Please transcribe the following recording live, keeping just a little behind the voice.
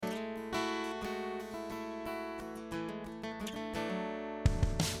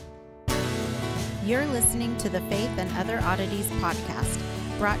You're listening to the Faith and Other Oddities podcast,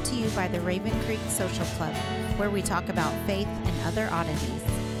 brought to you by the Raven Creek Social Club, where we talk about faith and other oddities.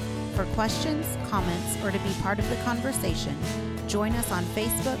 For questions, comments, or to be part of the conversation, join us on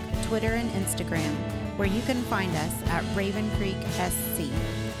Facebook, Twitter, and Instagram, where you can find us at Raven Creek SC.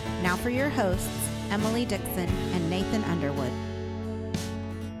 Now for your hosts, Emily Dixon and Nathan Underwood.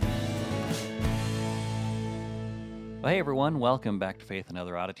 Well, hey everyone, welcome back to Faith and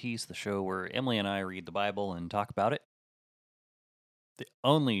Other Oddities, the show where Emily and I read the Bible and talk about it. The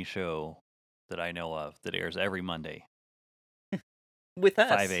only show that I know of that airs every Monday, with us.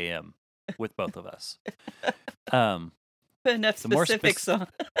 5 a.m., with both of us. Um, Put enough the more specifics on.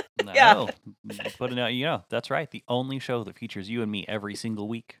 I Yeah. know, putting out, that's right, the only show that features you and me every single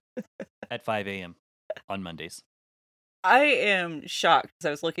week at 5 a.m. on Mondays. I am shocked because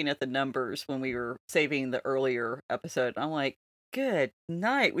I was looking at the numbers when we were saving the earlier episode. I'm like, good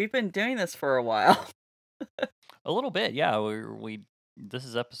night. We've been doing this for a while. A little bit, yeah. This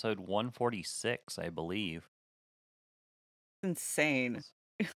is episode 146, I believe. Insane.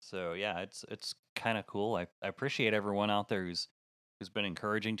 So yeah, it's kind of cool. I appreciate everyone out there who's been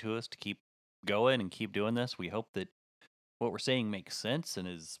encouraging to us to keep going and keep doing this. We hope that what we're saying makes sense and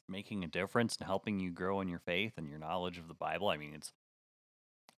is making a difference and helping you grow in your faith and your knowledge of the Bible. I mean,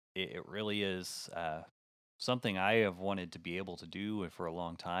 it really is something I have wanted to be able to do for a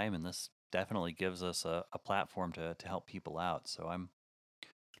long time, and this definitely gives us a platform to help people out. So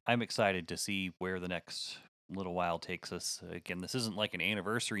I'm excited to see where the next little while takes us. Again, this isn't like an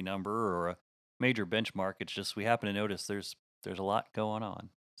anniversary number or a major benchmark. It's just we happen to notice there's a lot going on.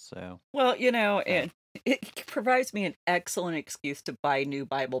 So Well, it provides me an excellent excuse to buy new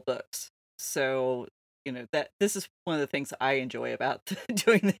Bible books. So, that this is one of the things I enjoy about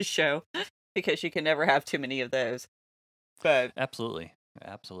doing this show, because you can never have too many of those. But absolutely.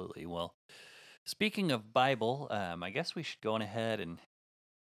 Well, speaking of Bible, I guess we should go on ahead and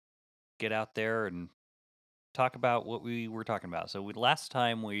get out there and talk about what we were talking about. So last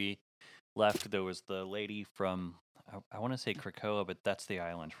time we left, there was the lady from, I want to say Krakoa, but that's the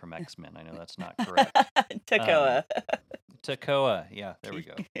island from X-Men. I know that's not correct. Takoa. Takoa. Yeah, there we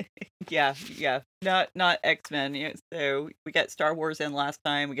go. Yeah. Not X-Men. So we got Star Wars in last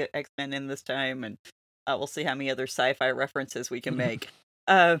time. We got X-Men in this time, and we'll see how many other sci-fi references we can make.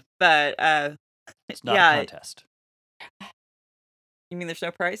 But it's not a contest. You mean there's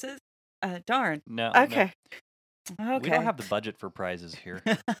no prizes? Darn. No. Okay. No. We don't have the budget for prizes here.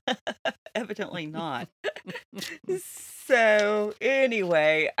 Evidently not. So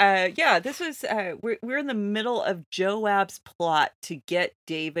anyway, this was we're in the middle of Joab's plot to get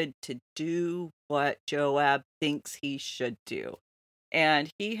David to do what Joab thinks he should do.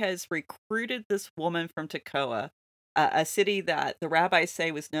 And he has recruited this woman from Tekoa, a city that the rabbis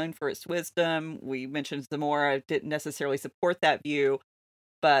say was known for its wisdom. We mentioned Zamora didn't necessarily support that view,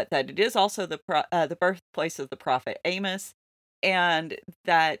 but that it is also the birthplace of the prophet Amos, and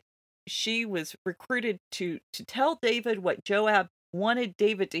that she was recruited to tell David what Joab wanted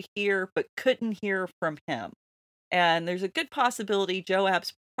David to hear but couldn't hear from him. And there's a good possibility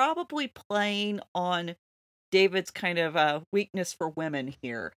Joab's probably playing on David's kind of weakness for women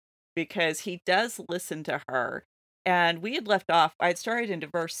here, because he does listen to her. And we had left off, I had started into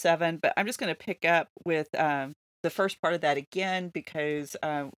verse 7, but I'm just going to pick up with the first part of that again, because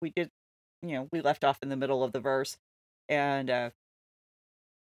we did, we left off in the middle of the verse. And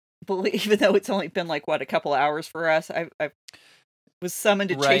even though it's only been like, a couple hours for us, I was summoned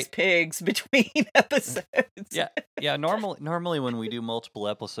to chase pigs between episodes. Yeah. Normally when we do multiple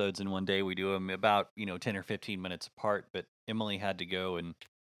episodes in one day, we do them about 10 or 15 minutes apart. But Emily had to go and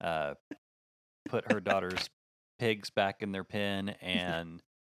put her daughter's pigs back in their pen, and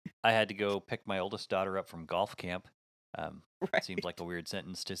I had to go pick my oldest daughter up from golf camp. Seems like a weird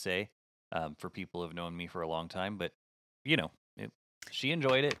sentence to say for people who have known me for a long time, but she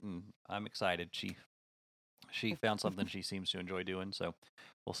enjoyed it, and I'm excited. She found something she seems to enjoy doing, so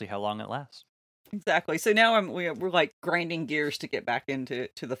we'll see how long it lasts. Exactly. So now we're like grinding gears to get back into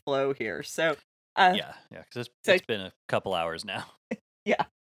the flow here. So because it's been a couple hours now. Yeah.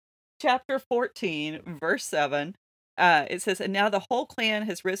 Chapter 14, verse 7. It says, "And now the whole clan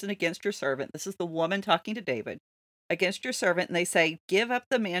has risen against your servant." This is the woman talking to David. "Against your servant, and they say, 'Give up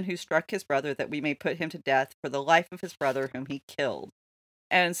the man who struck his brother, that we may put him to death for the life of his brother whom he killed.'"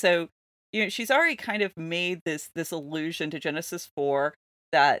 And so, she's already kind of made this allusion to Genesis 4,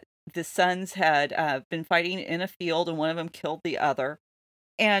 that the sons had been fighting in a field and one of them killed the other.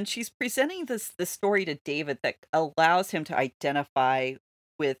 And she's presenting this story to David that allows him to identify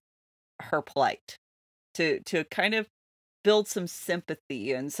with her plight, to kind of build some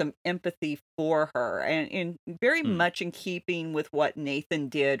sympathy and some empathy for her, and very Mm. much in keeping with what Nathan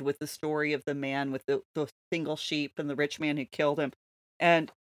did with the story of the man with the single sheep and the rich man who killed him.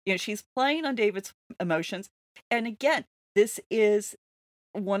 And she's playing on David's emotions. And again, this is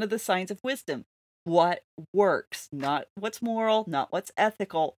one of the signs of wisdom. What works, not what's moral, not what's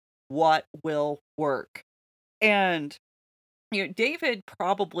ethical, what will work. And David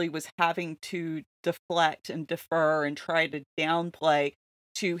probably was having to deflect and defer and try to downplay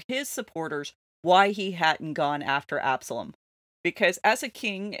to his supporters why he hadn't gone after Absalom. Because as a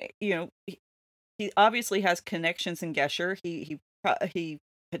king, he obviously has connections in Geshur. He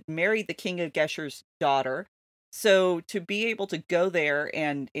had married the king of Geshur's daughter. So to be able to go there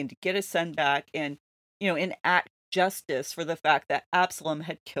and to get his son back and enact justice for the fact that Absalom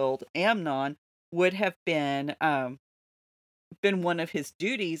had killed Amnon would have been one of his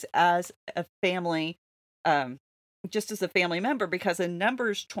duties as a family, um, just as a family member, because in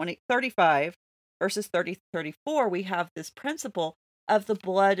Numbers 35 verses 30-34, we have this principle of the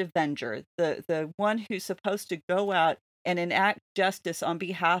blood avenger, the one who's supposed to go out and enact justice on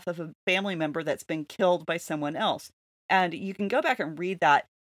behalf of a family member that's been killed by someone else. And you can go back and read that,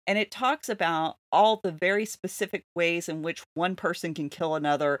 and it talks about all the very specific ways in which one person can kill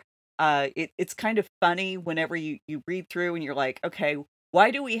another. It's kind of funny whenever you read through and you're like, okay, why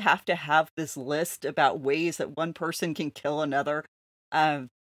do we have to have this list about ways that one person can kill another? Um,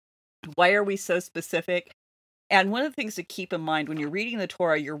 why are we so specific? And one of the things to keep in mind when you're reading the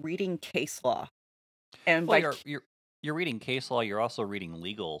Torah, you're reading case law, and Well, by you're reading case law. You're also reading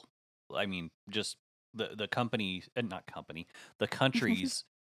legal. I mean, just the company, and not company, the countries.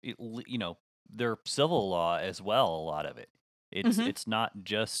 Their civil law as well. A lot of it. Mhm. It's not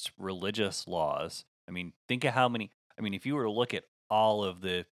just religious laws. I mean, think of how many. I mean, if you were to look at all of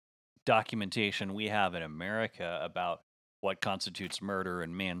the documentation we have in America about what constitutes murder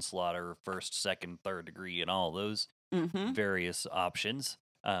and manslaughter, first, second, third degree, and all those Mhm. various options,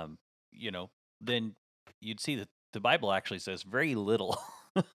 um, you know, then you'd see that the Bible actually says very little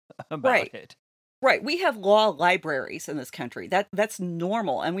about Right. it. Right, we have law libraries in this country. That's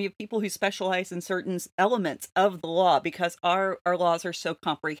normal, and we have people who specialize in certain elements of the law because our laws are so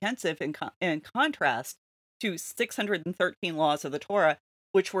comprehensive in contrast to 613 laws of the Torah,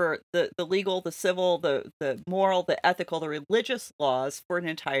 which were the legal, the civil, the moral, the ethical, the religious laws for an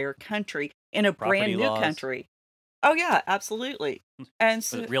entire country in a brand Property new laws, country. Oh yeah, absolutely. And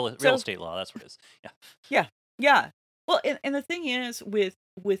real so estate law. That's what it is. Yeah. yeah, yeah. Well, and the thing is with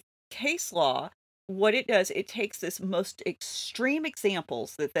case law, what it does, it takes this most extreme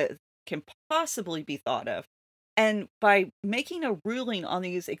examples that can possibly be thought of, and by making a ruling on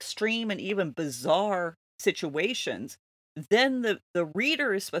these extreme and even bizarre situations, then the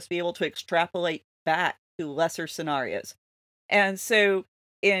reader is supposed to be able to extrapolate back to lesser scenarios. And so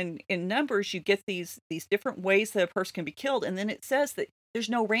in Numbers, you get these different ways that a person can be killed, and then it says that there's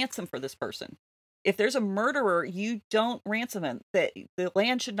no ransom for this person. If there's a murderer, you don't ransom him. That the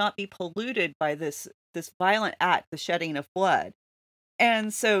land should not be polluted by this violent act, the shedding of blood.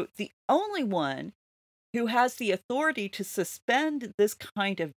 And so the only one who has the authority to suspend this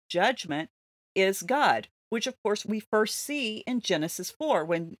kind of judgment is God, which of course we first see in Genesis 4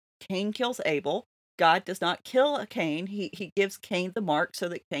 when Cain kills Abel. God does not kill Cain. He gives Cain the mark so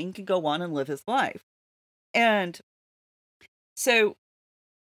that Cain can go on and live his life. And so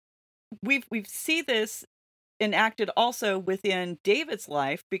we see this enacted also within David's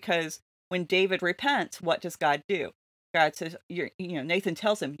life, because when David repents, what does God do? God says, Nathan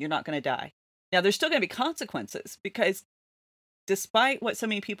tells him, you're not going to die. Now, there's still going to be consequences, because despite what so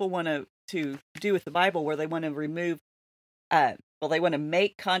many people want to do with the Bible, where they want to remove, they want to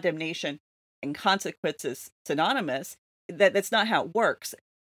make condemnation and consequences synonymous, that's not how it works.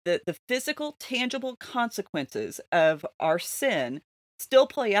 The physical, tangible consequences of our sin still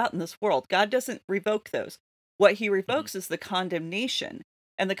play out in this world. God doesn't revoke those. What he Hmm. revokes is the condemnation,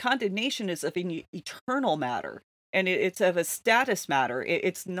 and the condemnation is of an eternal matter, and it's of a status matter.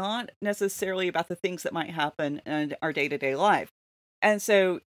 It's not necessarily about the things that might happen in our day-to-day life. And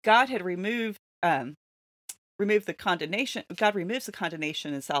so God had removed the condemnation. God removes the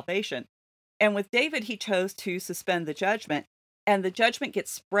condemnation and salvation. And with David, he chose to suspend the judgment, and the judgment gets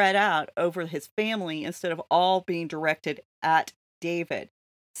spread out over his family instead of all being directed at David.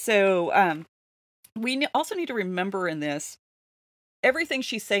 So also need to remember in this, everything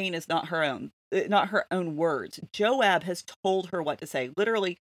she's saying is not her own, not her own words. Joab has told her what to say.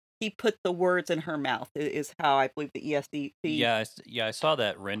 Literally, he put the words in her mouth. Is how I believe the ESV. Yeah, I saw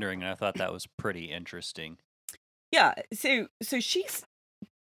that rendering and I thought that was pretty interesting. Yeah. So she's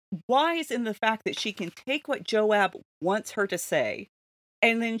wise in the fact that she can take what Joab wants her to say,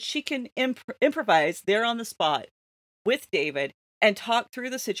 and then she can improvise there on the spot with David and talk through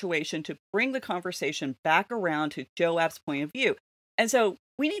the situation to bring the conversation back around to Joab's point of view. And so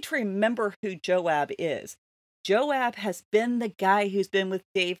we need to remember who Joab is. Joab has been the guy who's been with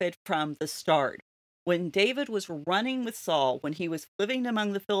David from the start. When David was running with Saul, when he was living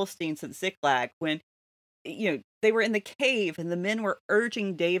among the Philistines at Ziklag, when they were in the cave and the men were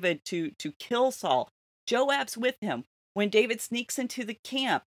urging David to kill Saul, Joab's with him. When David sneaks into the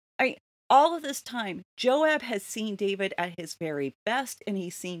camp, all of this time, Joab has seen David at his very best and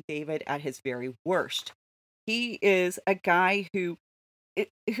he's seen David at his very worst. He is a guy who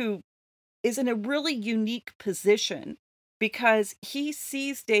is in a really unique position because he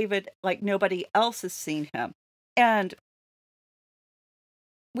sees David like nobody else has seen him. And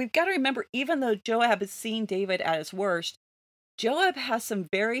we've got to remember, even though Joab has seen David at his worst, Joab has some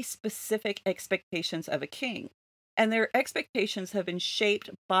very specific expectations of a king. And their expectations have been shaped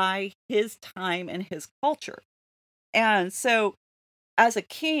by his time and his culture. And so, as a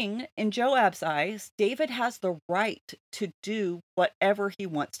king, in Joab's eyes, David has the right to do whatever he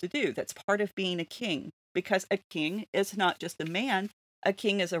wants to do. That's part of being a king, because a king is not just a man, a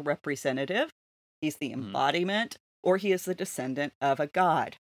king is a representative, he's the embodiment, or he is the descendant of a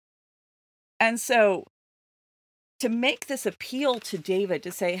god. And so, to make this appeal to David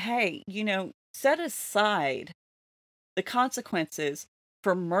to say, hey, set aside the consequences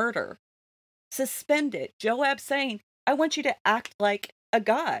for murder, suspend it. Joab saying, I want you to act like a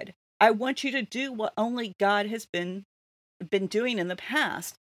god. I want you to do what only God has been doing in the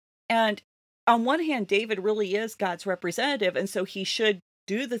past. And on one hand, David really is God's representative, and so he should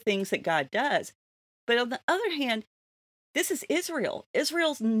do the things that God does. But on the other hand, this is Israel.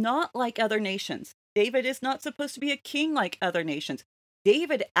 Israel's not like other nations. David is not supposed to be a king like other nations.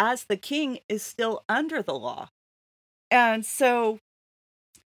 David, as the king, is still under the law. And so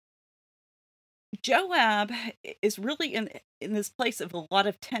Joab is really in this place of a lot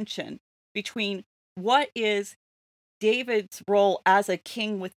of tension between what is David's role as a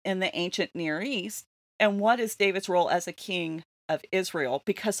king within the ancient Near East and what is David's role as a king of Israel,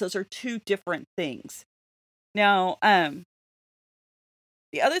 because those are two different things. Now,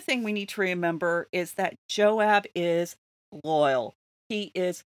 the other thing we need to remember is that Joab is loyal. He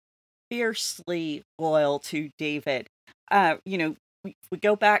is fiercely loyal to David. We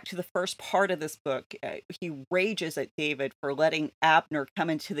go back to the first part of this book. He rages at David for letting Abner come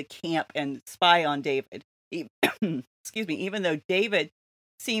into the camp and spy on David. Excuse me, even though David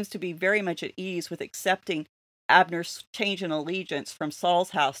seems to be very much at ease with accepting Abner's change in allegiance from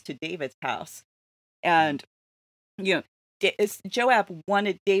Saul's house to David's house. And, Joab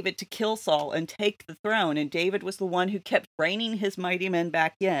wanted David to kill Saul and take the throne, and David was the one who kept reining his mighty men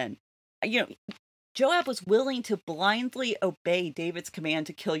back in. Joab was willing to blindly obey David's command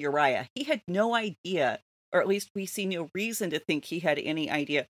to kill Uriah. He had no idea, or at least we see no reason to think he had any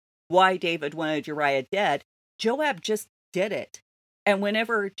idea why David wanted Uriah dead. Joab just did it. And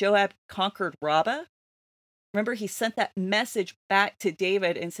whenever Joab conquered Rabbah, remember, he sent that message back to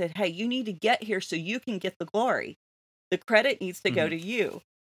David and said, hey, you need to get here so you can get the glory. The credit needs to go to you.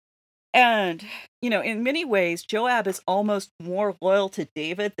 And, in many ways, Joab is almost more loyal to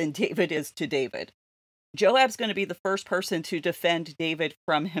David than David is to David. Joab's going to be the first person to defend David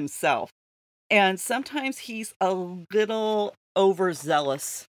from himself. And sometimes he's a little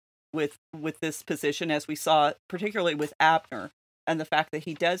overzealous with this position, as we saw particularly with Abner, and the fact that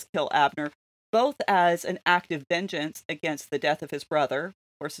he does kill Abner, both as an act of vengeance against the death of his brother.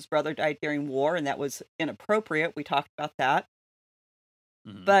 Of course, his brother died during war, and that was inappropriate. We talked about that.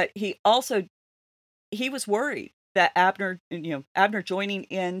 But he was worried that Abner joining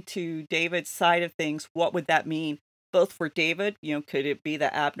into David's side of things, what would that mean both for David? Could it be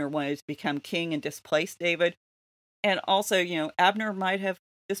that Abner wanted to become king and displace David? And also, Abner might have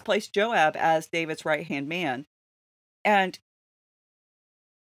displaced Joab as David's right-hand man. And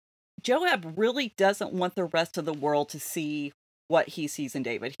Joab really doesn't want the rest of the world to see what he sees in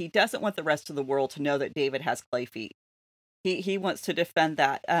David. He doesn't want the rest of the world to know that David has clay feet. He wants to defend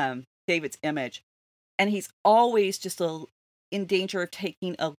that David's image. And he's always just in danger of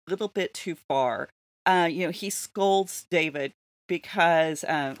taking a little bit too far. He scolds David because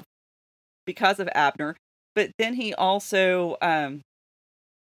of Abner, but then he also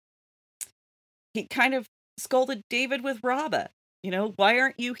he kind of scolded David with Rabbah. Why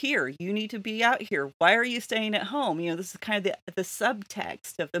aren't you here? You need to be out here. Why are you staying at home? This is kind of the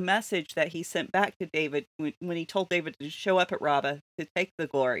subtext of the message that he sent back to David when he told David to show up at Rabbah to take the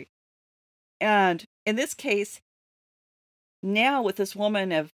glory. And in this case, now with this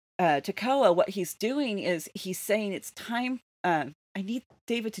woman of Tekoa, what he's doing is he's saying it's time. I need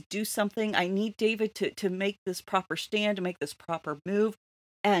David to do something. I need David to make this proper stand, to make this proper move.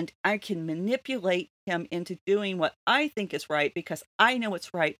 And I can manipulate him into doing what I think is right because I know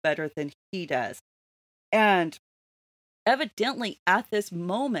it's right better than he does. And evidently, at this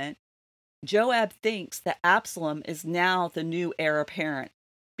moment, Joab thinks that Absalom is now the new heir apparent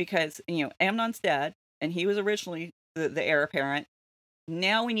because, Amnon's dead and he was originally the heir apparent.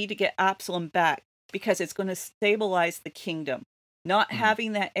 Now we need to get Absalom back because it's going to stabilize the kingdom. Not Mhm.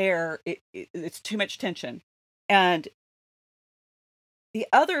 having that heir, it's too much tension. And the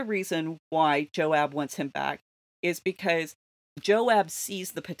other reason why Joab wants him back is because Joab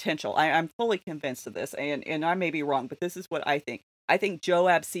sees the potential. I'm fully convinced of this, and I may be wrong, but this is what I think. I think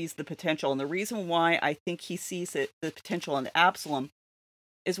Joab sees the potential, and the reason why I think he sees the potential in Absalom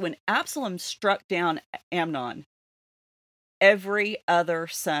is when Absalom struck down Amnon, every other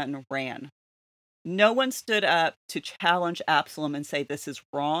son ran. No one stood up to challenge Absalom and say, this is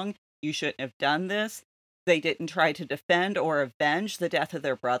wrong. You shouldn't have done this. They didn't try to defend or avenge the death of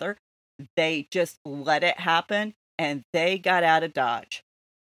their brother. They just let it happen and they got out of Dodge.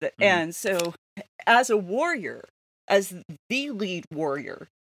 And so, as a warrior, as the lead warrior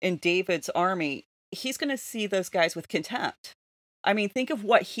in David's army, he's going to see those guys with contempt. I mean, think of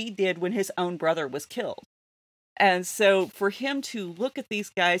what he did when his own brother was killed. And so for him to look at these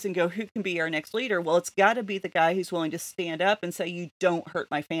guys and go, who can be our next leader? Well, it's got to be the guy who's willing to stand up and say, you don't hurt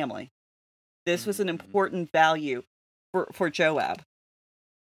my family. This was an important value for Joab.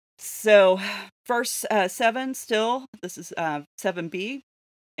 So verse 7 still, this is 7b,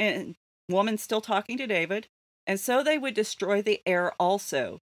 and woman still talking to David. And so they would destroy the heir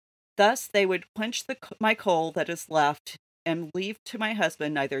also. Thus they would quench my coal that is left and leave to my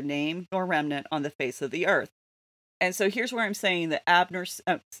husband neither name nor remnant on the face of the earth. And so here's where I'm saying that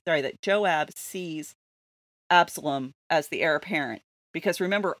that Joab sees Absalom as the heir apparent. Because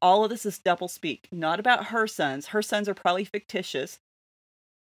remember, all of this is double speak, not about her sons. Her sons are probably fictitious.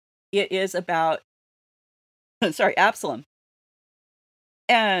 It is about, Absalom.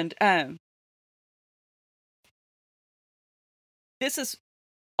 And this is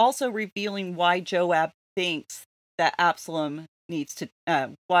also revealing why Joab thinks that Absalom needs to,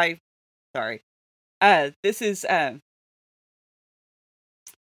 this is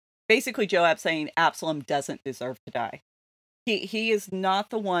basically Joab saying Absalom doesn't deserve to die. He is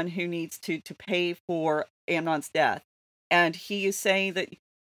not the one who needs to pay for Amnon's death. And he is saying that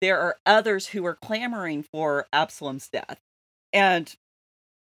there are others who are clamoring for Absalom's death. And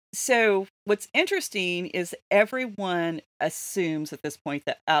so what's interesting is everyone assumes at this point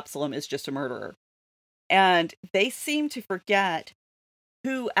that Absalom is just a murderer. And they seem to forget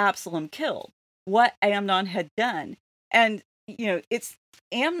who Absalom killed, what Amnon had done. And, it's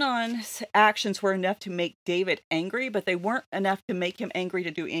Amnon's actions were enough to make David angry, but they weren't enough to make him angry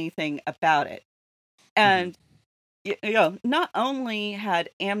to do anything about it. And, not only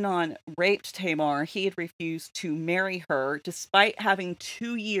had Amnon raped Tamar, he had refused to marry her despite having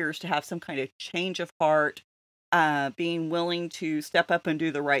 2 years to have some kind of change of heart, being willing to step up and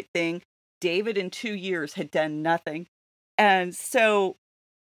do the right thing. David in 2 years had done nothing. And so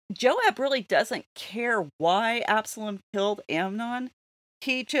Joab really doesn't care why Absalom killed Amnon.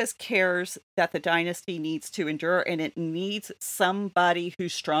 He just cares that the dynasty needs to endure and it needs somebody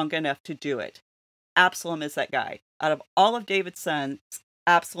who's strong enough to do it. Absalom is that guy. Out of all of David's sons,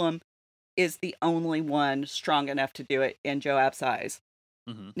 Absalom is the only one strong enough to do it in Joab's eyes.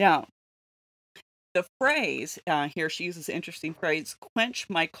 Now, the phrase here, she uses an interesting phrase, quench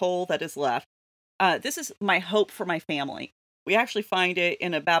my coal that is left. This is my hope for my family. We actually find it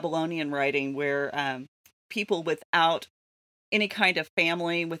in a Babylonian writing where people without any kind of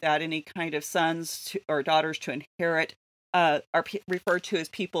family, without any kind of sons or daughters to inherit, are referred to as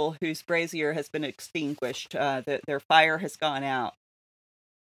people whose brazier has been extinguished, that their fire has gone out.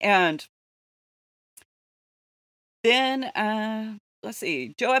 And then, let's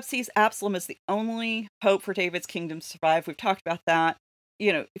see, Joab sees Absalom as the only hope for David's kingdom to survive. We've talked about that.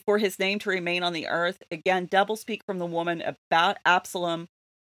 For his name to remain on the earth. Again, double speak from the woman about Absalom.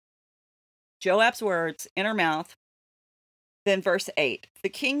 Joab's words in her mouth. Then verse 8, the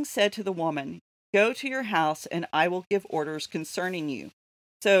king said to the woman, go to your house and I will give orders concerning you.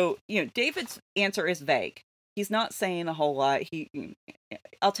 So, David's answer is vague. He's not saying a whole lot.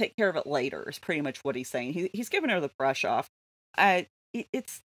 I'll take care of it later is pretty much what he's saying. He's giving her the brush off.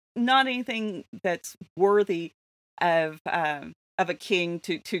 It's not anything that's worthy of a king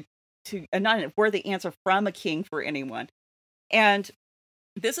to not a worthy answer from a king for anyone. And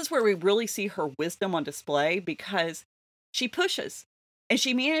this is where we really see her wisdom on display because she pushes. And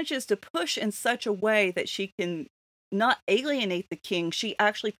she manages to push in such a way that she can not alienate the king. She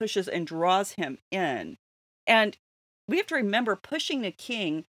actually pushes and draws him in. And we have to remember, pushing a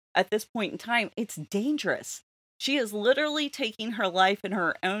king at this point in time, it's dangerous. She is literally taking her life in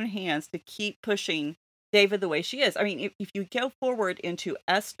her own hands to keep pushing David the way she is. I mean, if you go forward into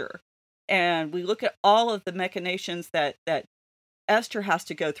Esther and we look at all of the machinations that Esther has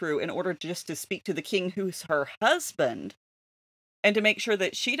to go through in order just to speak to the king who's her husband and to make sure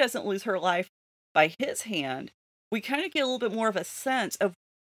that she doesn't lose her life by his hand, we kind of get a little bit more of a sense of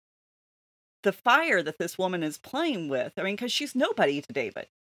the fire that this woman is playing with. I mean, because she's nobody to David.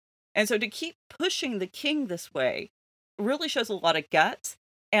 And so to keep pushing the king this way really shows a lot of guts.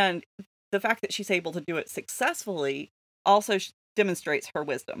 And the fact that she's able to do it successfully also demonstrates her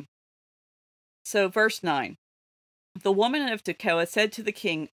wisdom. So verse 9, the woman of Tekoa said to the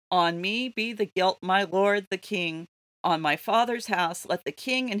king, on me be the guilt, my lord the king. On my father's house, let the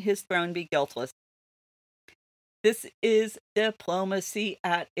king and his throne be guiltless. This is diplomacy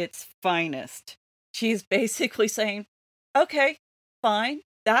at its finest. She's basically saying, okay, fine,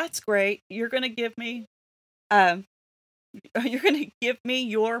 that's great. You're going to give me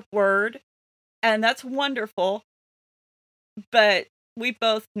your word, and that's wonderful. But we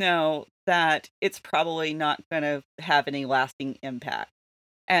both know that it's probably not going to have any lasting impact.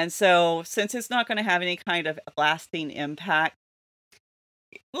 And so since it's not going to have any kind of lasting impact,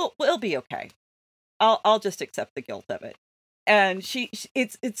 we'll be okay. I'll just accept the guilt of it. And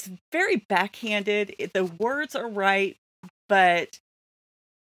it's very backhanded. The words are right, but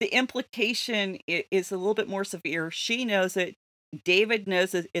the implication is a little bit more severe. She knows it. David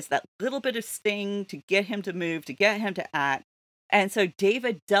knows it. It's that little bit of sting to get him to move, to get him to act. And so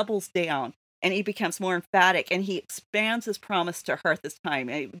David doubles down and he becomes more emphatic and he expands his promise to her this time.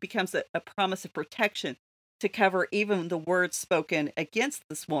 And it becomes a promise of protection to cover even the words spoken against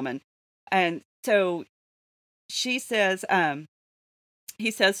this woman. And so she says,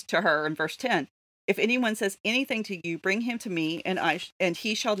 he says to her in verse 10, if anyone says anything to you, bring him to me, and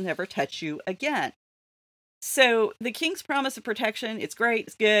he shall never touch you again. So the king's promise of protection, it's great,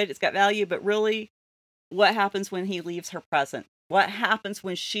 it's good, it's got value, but really, what happens when he leaves her presence? What happens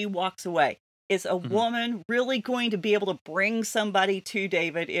when she walks away? Is a woman really going to be able to bring somebody to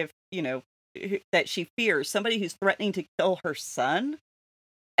David if, that she fears, somebody who's threatening to kill her son?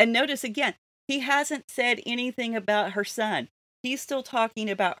 And notice again, he hasn't said anything about her son. He's still talking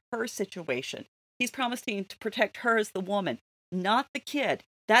about her situation. He's promising to protect her as the woman, not the kid.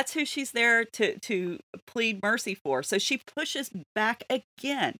 That's who she's there to plead mercy for. So she pushes back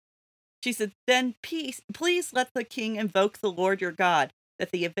again. She said, then please let the king invoke the Lord your God,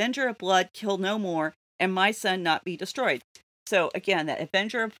 that the avenger of blood kill no more, and my son not be destroyed. So again, that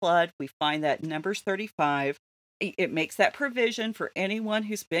avenger of blood, we find that in Numbers 35. It makes that provision for anyone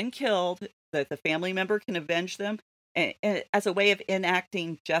who's been killed, that the family member can avenge them as a way of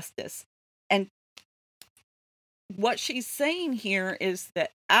enacting justice. And what she's saying here is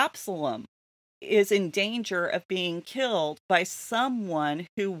that Absalom is in danger of being killed by someone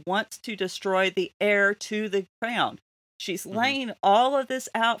who wants to destroy the heir to the crown. She's laying all of this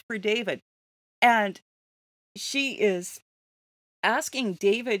out for David. And she is asking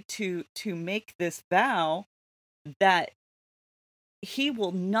David to make this vow that he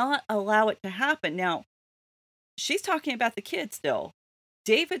will not allow it to happen. Now, she's talking about the kid still.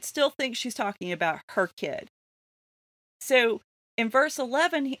 David still thinks she's talking about her kid. So in verse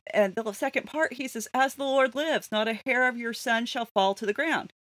 11, the second part, he says, as the Lord lives, not a hair of your son shall fall to the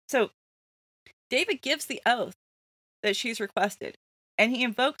ground. So David gives the oath that she's requested, and he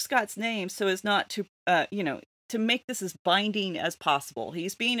invokes God's name so as not to, to make this as binding as possible.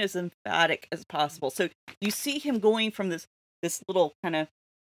 He's being as emphatic as possible. So you see him going from this little kind of,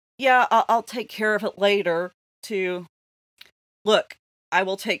 I'll take care of it later, to, look, I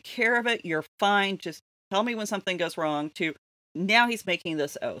will take care of it. You're fine. Just tell me when something goes wrong, to now he's making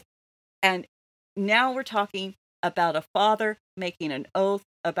this oath. And now we're talking about a father making an oath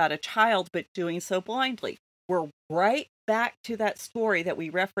about a child, but doing so blindly. We're right back to that story that we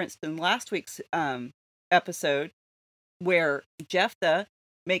referenced in last week's episode, where Jephthah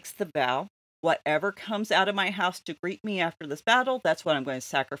makes the vow, whatever comes out of my house to greet me after this battle, that's what I'm going to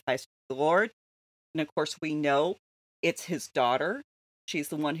sacrifice to the Lord. And of course, we know it's his daughter. She's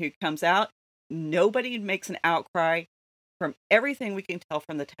the one who comes out. Nobody makes an outcry. From everything we can tell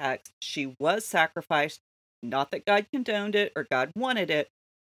from the text, she was sacrificed. Not that God condoned it or God wanted it,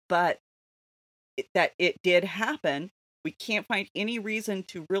 but that it did happen. We can't find any reason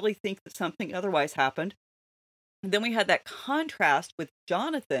to really think that something otherwise happened. And then we had that contrast with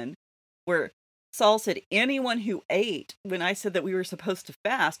Jonathan, where Saul said, anyone who ate, when I said that we were supposed to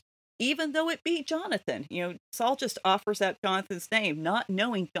fast, even though it be Jonathan, Saul just offers out Jonathan's name, not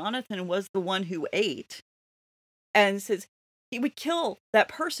knowing Jonathan was the one who ate, and says he would kill that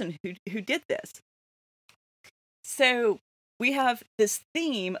person who did this. So we have this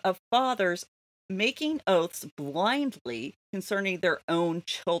theme of fathers making oaths blindly concerning their own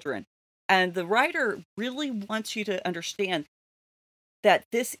children. And the writer really wants you to understand that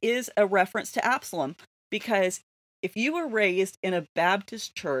this is a reference to Absalom, because if you were raised in a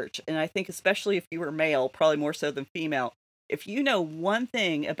Baptist church, and I think especially if you were male, probably more so than female, if you know one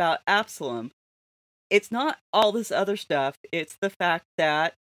thing about Absalom, it's not all this other stuff. It's the fact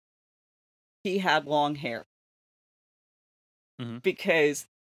that he had long hair. Mm-hmm. Because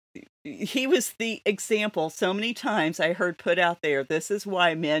he was the example so many times I heard put out there, this is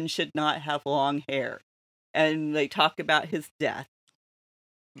why men should not have long hair. And they talk about his death.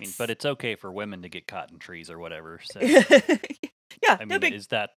 I mean, but it's okay for women to get cotton trees or whatever. So, yeah, I mean, is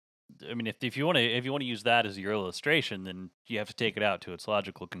that? I mean, if you want to use that as your illustration, then you have to take it out to its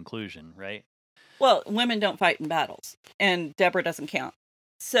logical conclusion, right? Well, women don't fight in battles, and Deborah doesn't count.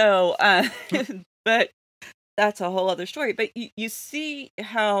 So, but that's a whole other story. But you see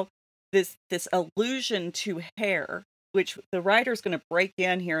how this allusion to hair, which the writer's going to break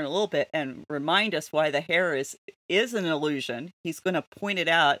in here in a little bit and remind us why the hair is an illusion. He's going to point it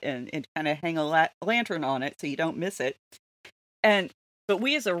out and kind of hang a lantern on it so you don't miss it. But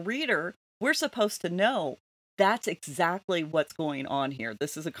we as a reader, we're supposed to know that's exactly what's going on here.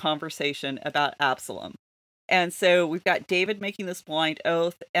 This is a conversation about Absalom. And so we've got David making this blind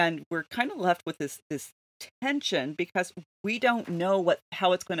oath, and we're kind of left with this tension because we don't know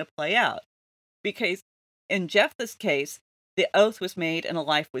how it's going to play out. Because in Jephthah's case, the oath was made and a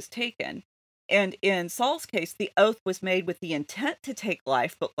life was taken. And in Saul's case, the oath was made with the intent to take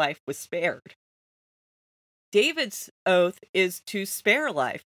life, but life was spared. David's oath is to spare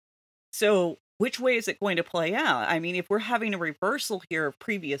life. So which way is it going to play out? I mean, if we're having a reversal here of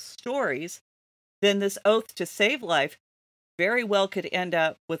previous stories, then this oath to save life very well could end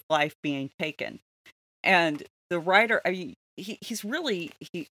up with life being taken. And the writer, I mean, he's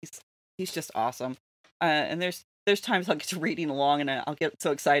just awesome. And there's times I'll get to reading along and I'll get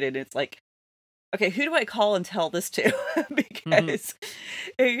so excited. It's like, okay, who do I call and tell this to? because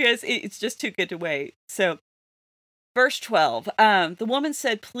it's just too good to wait. So verse 12, the woman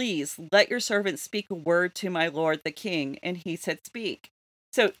said, please let your servant speak a word to my lord the king. And he said, speak.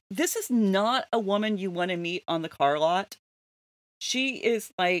 So this is not a woman you want to meet on the car lot. She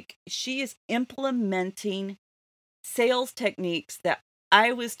is implementing sales techniques that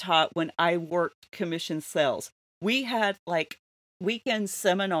I was taught when I worked commission sales. We had weekend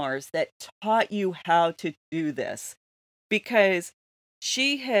seminars that taught you how to do this, because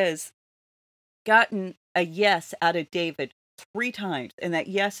she has gotten a yes out of David 3 times, and that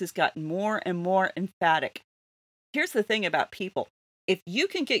yes has gotten more and more emphatic. Here's the thing about people. If you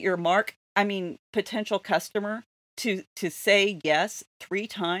can get your potential customer to say yes 3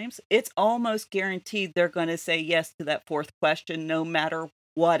 times, it's almost guaranteed they're going to say yes to that 4th question, no matter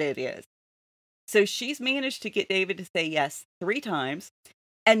what it is. So she's managed to get David to say yes 3 times,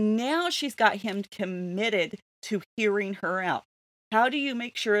 and now she's got him committed to hearing her out. How do you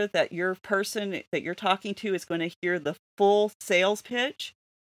make sure that your person that you're talking to is going to hear the full sales pitch?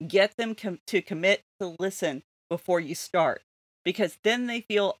 Get them to commit to listen before you start, because then they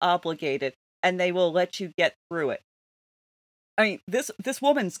feel obligated and they will let you get through it. I mean, this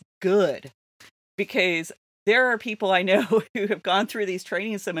woman's good, because there are people I know who have gone through these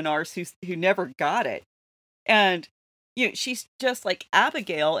training seminars who never got it. And she's just like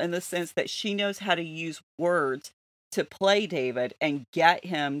Abigail in the sense that she knows how to use words to play David and get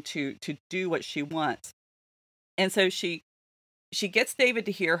him to do what she wants. And so she gets David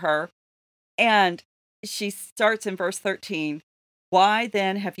to hear her, and she starts in verse 13. Why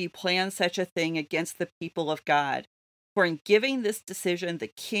then have you planned such a thing against the people of God? For in giving this decision,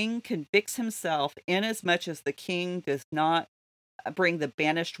 the king convicts himself, inasmuch as the king does not bring the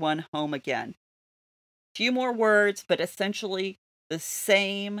banished one home again. Few more words, but essentially the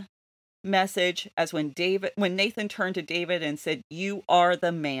same message as when Nathan turned to David and said, you are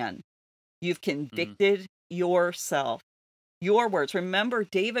the man. You've convicted yourself. Your words. Remember,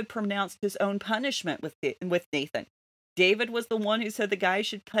 David pronounced his own punishment with Nathan. David was the one who said the guy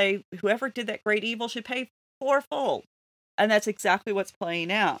should pay, whoever did that great evil should pay 4-fold. And that's exactly what's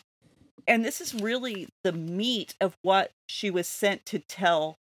playing out. And this is really the meat of what she was sent to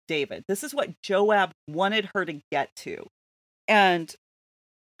tell David. This is what Joab wanted her to get to. And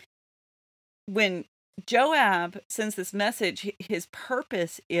when Joab sends this message, his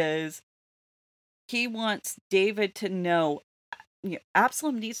purpose is he wants David to know,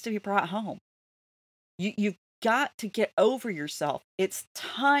 Absalom needs to be brought home. You've got to get over yourself. It's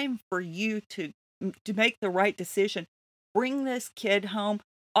time for you to make the right decision. Bring this kid home.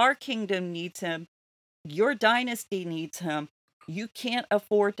 Our kingdom needs him. Your dynasty needs him. You can't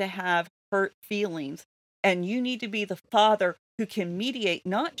afford to have hurt feelings. And you need to be the father who can mediate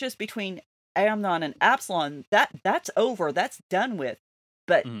not just between Amnon and Absalom. That's over. That's done with.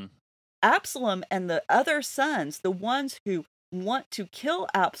 But Hmm. Absalom and the other sons, the ones who want to kill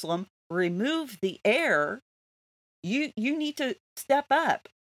Absalom, remove the heir, you need to step up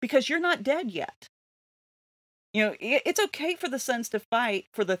because you're not dead yet. It's okay for the sons to fight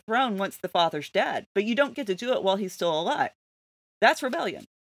for the throne once the father's dead, but you don't get to do it while he's still alive. That's rebellion.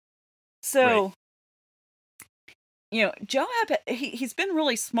 Right. So, Joab, he's been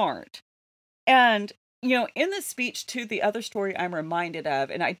really smart. And, in this speech too, the other story I'm reminded of,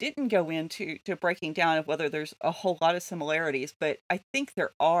 and I didn't go into breaking down of whether there's a whole lot of similarities, but I think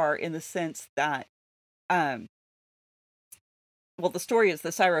there are in the sense that, um, well, the story is the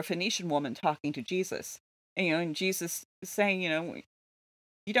Syrophoenician woman talking to Jesus, and Jesus saying,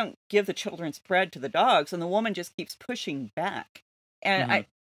 you don't give the children's bread to the dogs, and the woman just keeps pushing back. And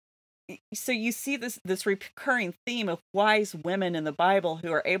Hmm. so you see this recurring theme of wise women in the Bible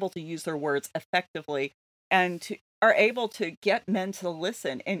who are able to use their words effectively and are able to get men to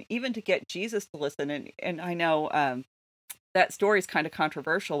listen and even to get Jesus to listen. And I know that story is kind of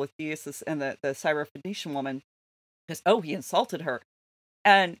controversial with Jesus and the Syrophoenician woman because, oh, he insulted her.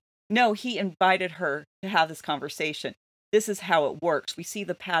 And no, he invited her to have this conversation. This is how it works. We see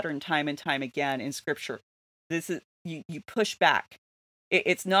the pattern time and time again in scripture. This is you push back.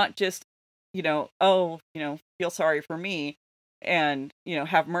 It's not just, oh, feel sorry for me and,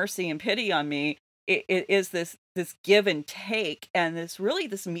 have mercy and pity on me. It is this give and take and this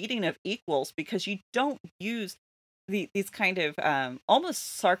meeting of equals because you don't use these kind of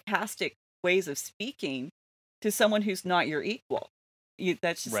almost sarcastic ways of speaking to someone who's not your equal.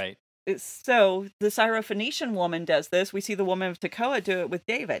 That's just Right. so the Syrophoenician woman does this. We see the woman of Tekoa do it with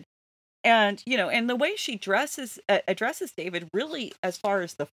David. And, and the way she addresses David really as far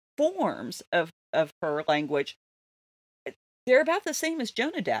as the forms of her language, they're about the same as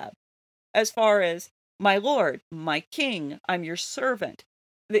Jonadab as far as my lord, my king, I'm your servant.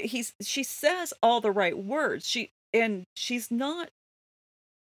 She says all the right words. She's not.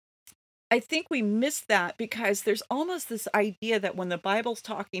 I think we miss that because there's almost this idea that when the Bible's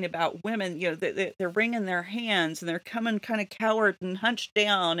talking about women, they're wringing their hands and they're coming kind of coward and hunched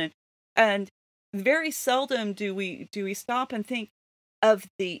down, and very seldom do we stop and think of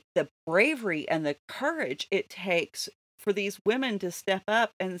the bravery and the courage it takes for these women to step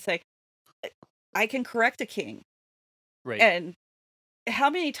up and say, I can correct a king. Right. And how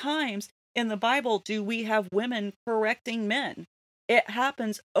many times in the Bible do we have women correcting men? It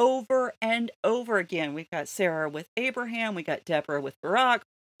happens over and over again. We've got Sarah with Abraham, we got Deborah with Barak,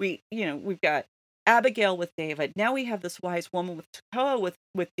 we've got Abigail with David. Now we have this wise woman with Tekoa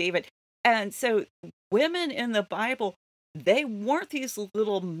with David. And so women in the Bible, they weren't these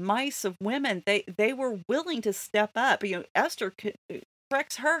little mice of women. They were willing to step up. Esther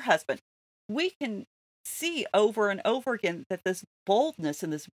corrects her husband. We can see over and over again that this boldness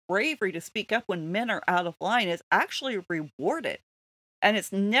and this bravery to speak up when men are out of line is actually rewarded. And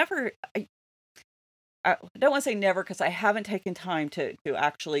it's never, I don't want to say never because I haven't taken time to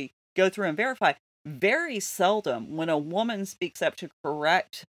actually go through and verify. Very seldom when a woman speaks up to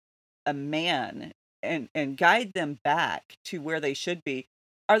correct a man and guide them back to where they should be,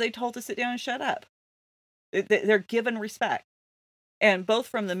 are they told to sit down and shut up. They're given respect. And both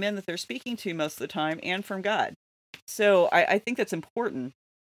from the men that they're speaking to most of the time and from God. So I think that's important.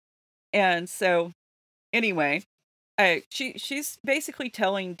 And so anyway, she's basically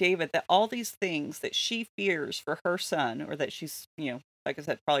telling David that all these things that she fears for her son, or that she's, like I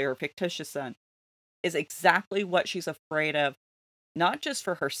said, probably her fictitious son, is exactly what she's afraid of, not just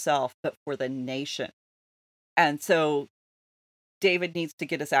for herself, but for the nation. And so David needs to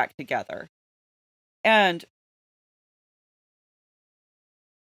get his act together. And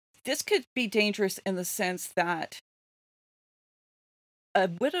this could be dangerous in the sense that a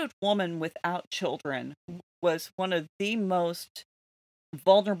widowed woman without children was one of the most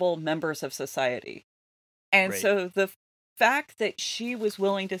vulnerable members of society. And Right. so the fact that she was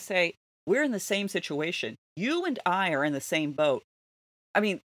willing to say, we're in the same situation, you and I are in the same boat. I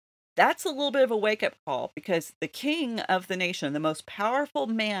mean, that's a little bit of a wake up call because the king of the nation, the most powerful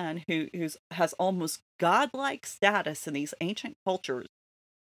man who has almost godlike status in these ancient cultures,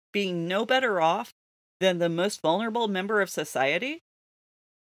 being no better off than the most vulnerable member of society,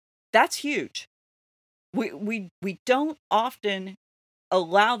 that's huge. we don't often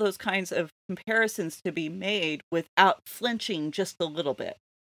allow those kinds of comparisons to be made without flinching just a little bit.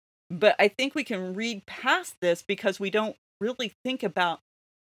 But I think we can read past this because we don't really think about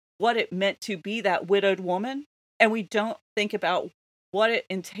what it meant to be that widowed woman, and we don't think about what it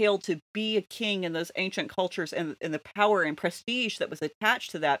entailed to be a king in those ancient cultures, and the power and prestige that was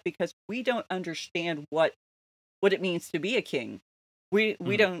attached to that, because we don't understand what it means to be a king. We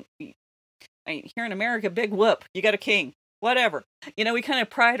Mhm. don't. Here in America, big whoop, you got a king, whatever. We kind of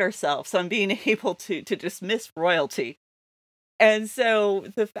pride ourselves on being able to dismiss royalty, and so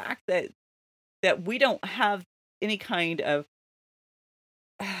the fact that we don't have any kind of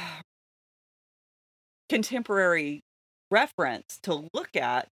contemporary reference to look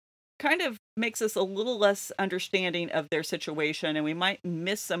at kind of makes us a little less understanding of their situation, and we might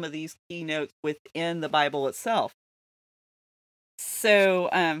miss some of these keynotes within the Bible itself. So,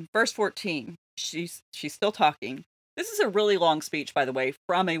 verse 14, she's still talking. This is a really long speech, by the way,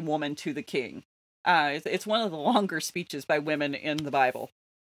 from a woman to the king. It's one of the longer speeches by women in the Bible.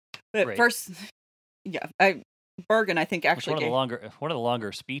 But Right. first, yeah, Bergen, I think, It's actually one of the gave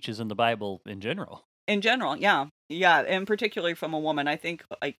longer speeches in the Bible in general. in general, yeah, yeah, and particularly from a woman. I think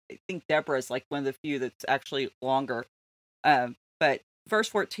Deborah is like one of the few that's actually longer. But verse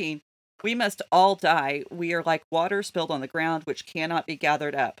 14, we must all die. We are like water spilled on the ground, which cannot be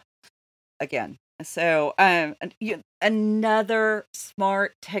gathered up again. So, another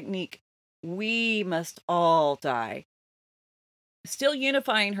smart technique. We must all die. Still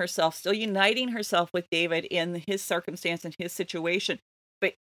unifying herself, still uniting herself with David in his circumstance and his situation.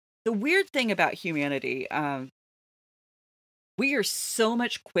 But the weird thing about humanity, we are so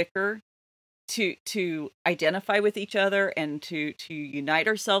much quicker to identify with each other and to unite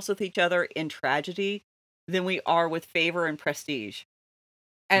ourselves with each other in tragedy than we are with favor and prestige.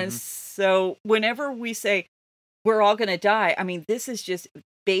 And Mhm. so whenever we say we're all going to die, I mean, this is just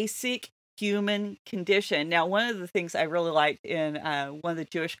basic human condition. Now, one of the things I really liked in one of the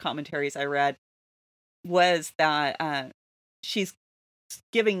Jewish commentaries I read was that she's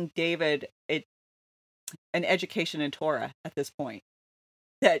giving David an education in Torah at this point,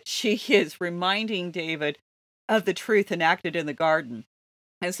 that she is reminding David of the truth enacted in the garden.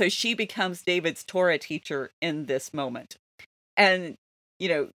 And so she becomes David's Torah teacher in this moment. And,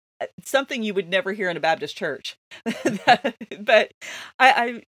 something you would never hear in a Baptist church. But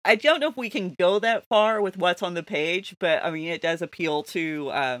I don't know if we can go that far with what's on the page, but I mean, it does appeals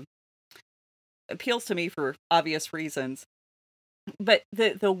to me for obvious reasons. But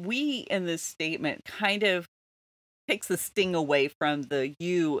the we in this statement kind of takes the sting away from the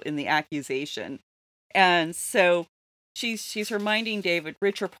you in the accusation. And so she's reminding David,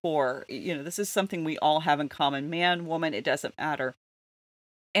 rich or poor, this is something we all have in common. Man, woman, it doesn't matter.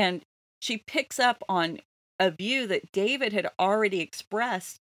 And she picks up on a view that David had already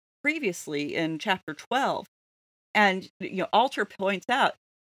expressed previously in chapter 12. And Alter points out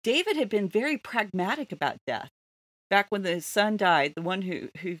David had been very pragmatic about death back when his son died, the one who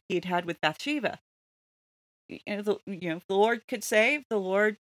he had with Bathsheba. If the Lord could save, the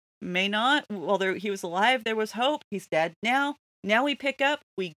Lord may not. While he was alive, there was hope. He's dead now. Now we pick up,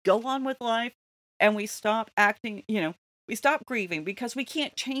 we go on with life, and we stop acting, we stop grieving because we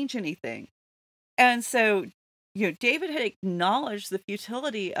can't change anything. And so, David had acknowledged the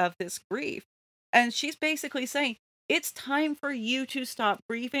futility of this grief. And she's basically saying, it's time for you to stop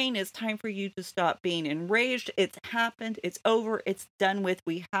grieving. It's time for you to stop being enraged. It's happened. It's over. It's done with.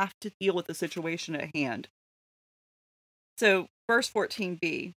 We have to deal with the situation at hand. So, verse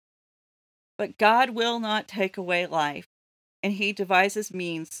 14b, but God will not take away life, and he devises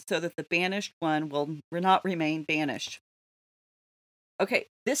means so that the banished one will not remain banished. Okay,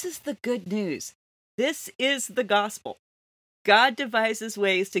 this is the good news. This is the gospel. God devises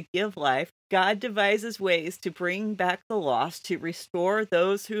ways to give life. God devises ways to bring back the lost, to restore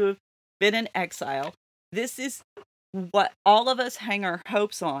those who have been in exile. This is what all of us hang our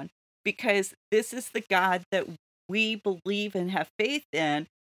hopes on, because this is the God that we believe and have faith in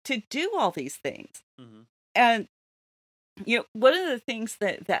to do all these things. Mhm. And one of the things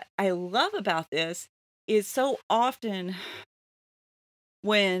that I love about this is so often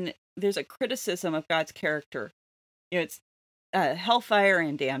when there's a criticism of God's character, it's hellfire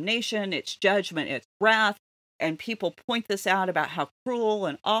and damnation, it's judgment, it's wrath, and people point this out about how cruel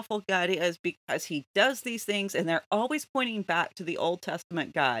and awful God is because he does these things, and they're always pointing back to the Old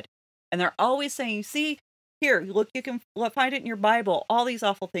Testament God. And they're always saying, see, here, look, you can find it in your Bible, all these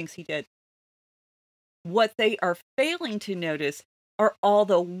awful things he did. What they are failing to notice are all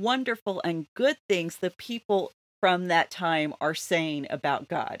the wonderful and good things the people from that time are saying about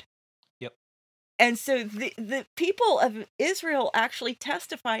God. Yep. And so the people of Israel actually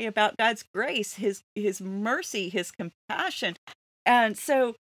testify about God's grace, his mercy, his compassion. And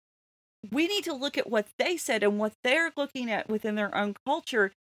so we need to look at what they said and what they're looking at within their own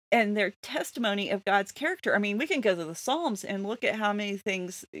culture and their testimony of God's character. I mean, we can go to the Psalms and look at how many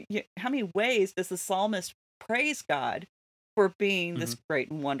things, how many ways does the psalmist praise God for being this great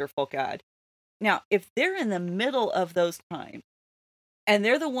and wonderful God. Now, if they're in the middle of those times, and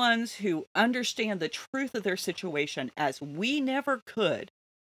they're the ones who understand the truth of their situation as we never could,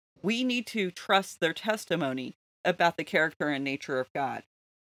 we need to trust their testimony about the character and nature of God.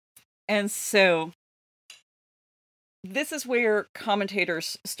 And so this is where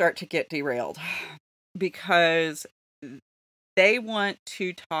commentators start to get derailed, because they want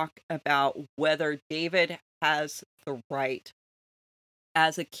to talk about whether David has the right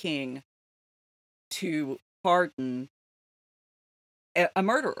as a king to pardon a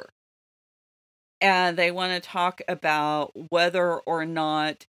murderer. And they want to talk about whether or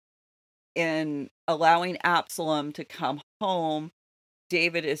not, in allowing Absalom to come home,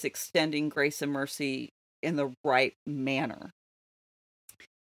 David is extending grace and mercy in the right manner.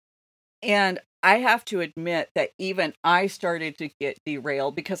 And I have to admit that even I started to get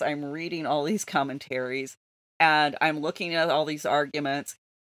derailed because I'm reading all these commentaries and I'm looking at all these arguments,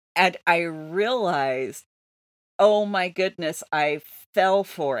 and I realized, oh my goodness, I fell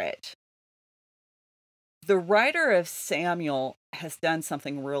for it. The writer of Samuel has done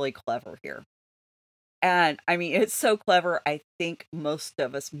something really clever here. And I mean, it's so clever, I think most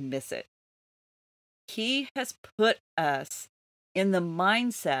of us miss it. He has put us in the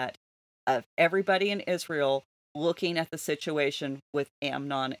mindset of everybody in Israel looking at the situation with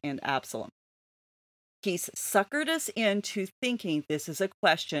Amnon and Absalom. He's suckered us into thinking this is a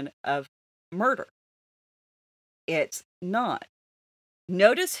question of murder. It's not.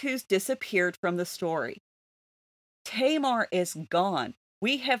 Notice who's disappeared from the story. Tamar is gone.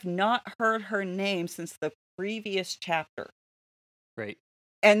 We have not heard her name since the previous chapter. Right.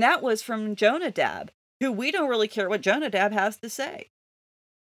 And that was from Jonadab, who we don't really care what Jonadab has to say.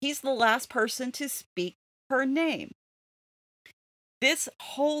 He's the last person to speak her name. This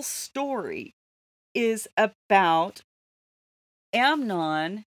whole story is about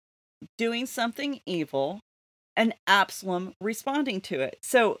Amnon doing something evil and Absalom responding to it.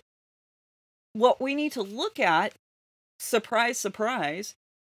 So what we need to look at, surprise, surprise,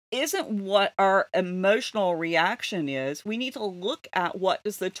 isn't what our emotional reaction is. We need to look at what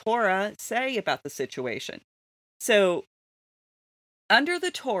does the Torah say about the situation. So under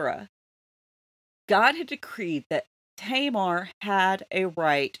the Torah, God had decreed that Tamar had a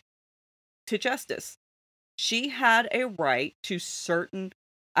right to justice. She had a right to certain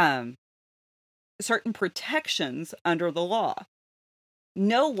protections under the law.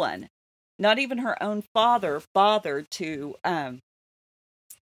 No one, not even her own father, bothered to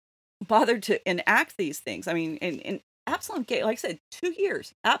enact these things. I mean, and Absalom gave, like I said, 2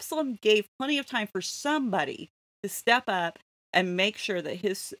 years. Absalom gave plenty of time for somebody to step up and make sure that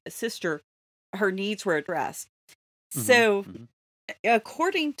his sister, her needs were addressed. So,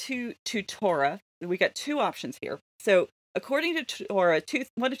 according to Torah, we got two options here. So, according to Torah,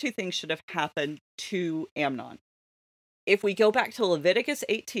 one of two things should have happened to Amnon. If we go back to Leviticus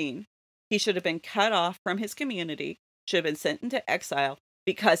 18, he should have been cut off from his community, should have been sent into exile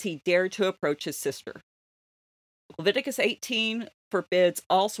because he dared to approach his sister. Leviticus 18 forbids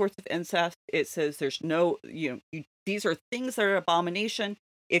all sorts of incest. It says there's no, these are things that are abomination.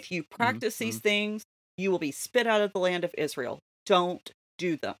 If you practice these things, you will be spit out of the land of Israel. Don't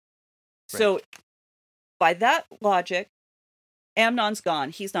do them. Right. So by that logic, Amnon's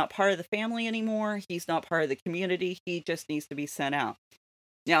gone. He's not part of the family anymore. He's not part of the community. He just needs to be sent out.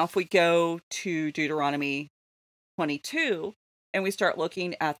 Now, if we go to Deuteronomy 22 and we start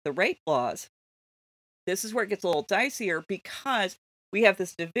looking at the rape laws, this is where it gets a little dicier because we have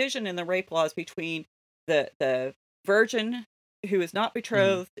this division in the rape laws between the virgin who is not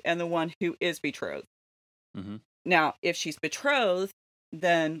betrothed and the one who is betrothed. Now, if she's betrothed,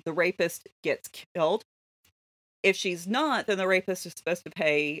 then the rapist gets killed. If she's not, then the rapist is supposed to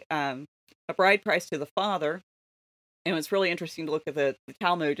pay a bride price to the father. And it's really interesting to look at the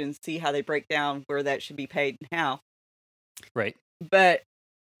Talmud and see how they break down where that should be paid and how. Right. But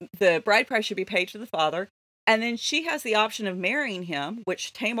the bride price should be paid to the father. And then she has the option of marrying him,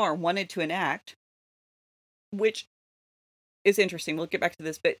 which Tamar wanted to enact, which is interesting. We'll get back to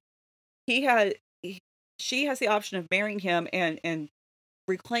this. But she has the option of marrying him and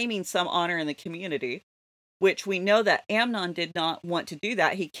reclaiming some honor in the community, which we know that Amnon did not want to do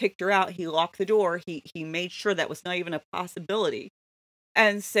that. He kicked her out. He locked the door. He made sure that was not even a possibility.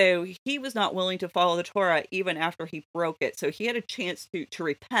 And so he was not willing to follow the Torah even after he broke it. So he had a chance to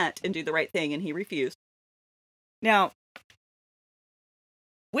repent and do the right thing, and he refused. Now,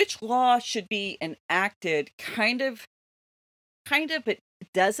 which law should be enacted kind of, but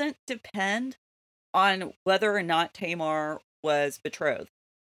doesn't depend on whether or not Tamar was betrothed.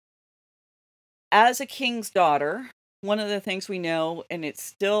 As a king's daughter, one of the things we know, and it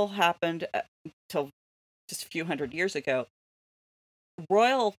still happened till just a few hundred years ago,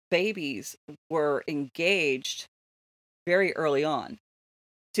 royal babies were engaged very early on.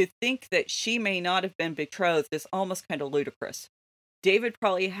 To think that she may not have been betrothed is almost kind of ludicrous. David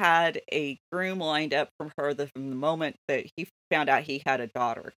probably had a groom lined up from her from the moment that he found out he had a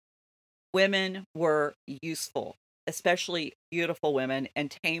daughter. Women were useful, especially beautiful women,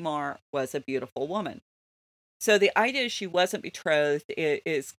 and Tamar was a beautiful woman. So the idea she wasn't betrothed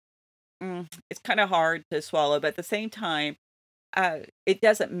is it's kind of hard to swallow, but at the same time, it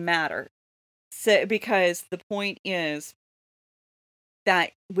doesn't matter. So because the point is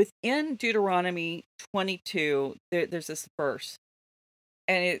that within Deuteronomy 22, there's this verse,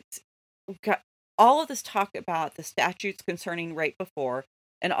 and it's got all of this talk about the statutes concerning rape before,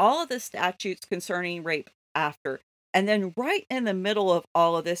 and all of the statutes concerning rape after. And then right in the middle of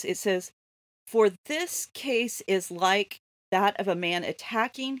all of this, it says, "For this case is like that of a man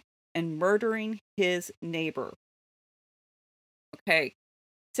attacking and murdering his neighbor." Okay,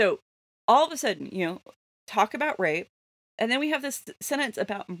 so all of a sudden, talk about rape, and then we have this sentence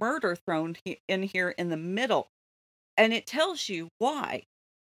about murder thrown in here in the middle. And it tells you why.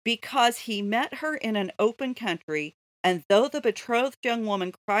 Because he met her in an open country, and though the betrothed young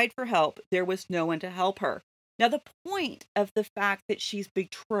woman cried for help, there was no one to help her. Now, the point of the fact that she's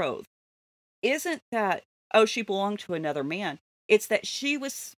betrothed isn't that, oh, she belonged to another man. It's that she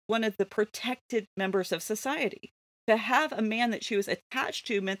was one of the protected members of society. To have a man that she was attached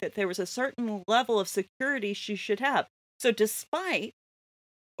to meant that there was a certain level of security she should have. So despite,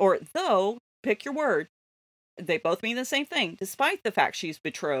 or though, pick your word, they both mean the same thing. Despite the fact she's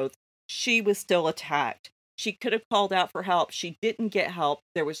betrothed, she was still attacked. She could have called out for help. She didn't get help.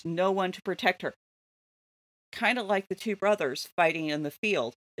 There was no one to protect her. Kind of like the two brothers fighting in the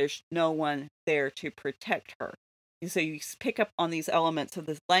field. There's no one there to protect her. So you pick up on these elements of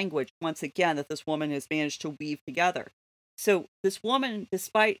this language, once again, that this woman has managed to weave together. So this woman,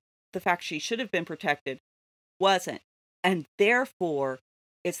 despite the fact she should have been protected, wasn't. And therefore,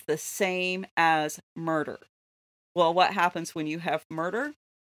 it's the same as murder. Well, what happens when you have murder?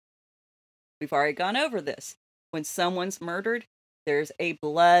 We've already gone over this. When someone's murdered, there's a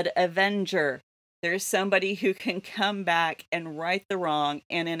blood avenger. There's somebody who can come back and right the wrong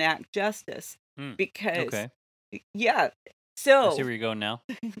and enact justice. Because, Okay. yeah. I So, see where you're going now.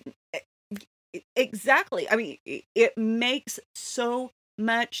 exactly. I mean, it makes so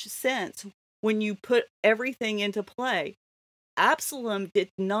much sense when you put everything into play. Absalom did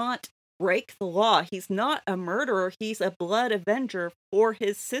not break the law. He's not a murderer. He's a blood avenger for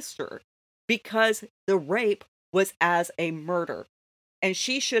his sister because the rape was as a murder. And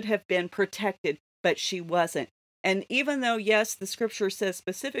she should have been protected, but she wasn't. And even though, yes, the scripture says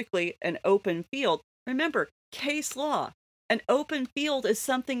specifically an open field, remember, case law. An open field is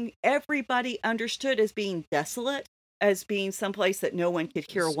something everybody understood as being desolate, as being someplace that no one could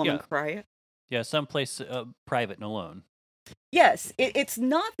hear a woman cry. Yeah, someplace private and alone. Yes, it's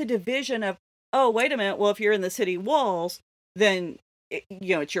not the division of, oh, wait a minute, well, if you're in the city walls, then,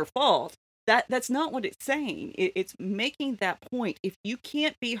 it's your fault. That's not what it's saying. It's making that point. If you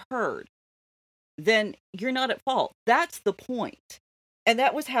can't be heard, then you're not at fault. That's the point. And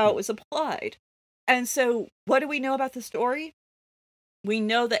that was how it was applied. And so what do we know about the story? We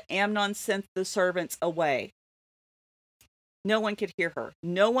know that Amnon sent the servants away. No one could hear her.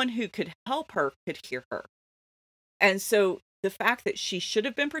 No one who could help her could hear her. And so the fact that she should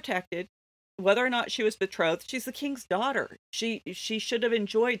have been protected, whether or not she was betrothed, she's the king's daughter. She should have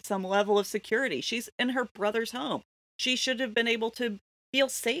enjoyed some level of security. She's in her brother's home. She should have been able to feel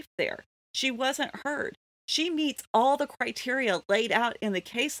safe there. She wasn't heard. She meets all the criteria laid out in the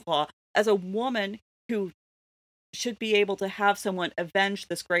case law as a woman who should be able to have someone avenge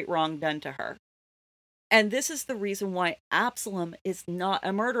this great wrong done to her. And this is the reason why Absalom is not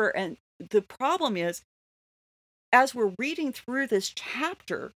a murderer. And the problem is, as we're reading through this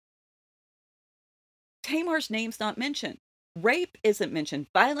chapter, Tamar's name's not mentioned. Rape isn't mentioned.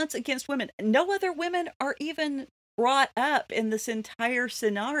 Violence against women. No other women are even brought up in this entire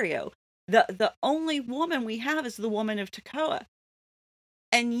scenario. The only woman we have is the woman of Tekoa.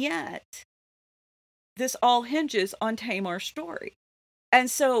 And yet, this all hinges on Tamar's story. And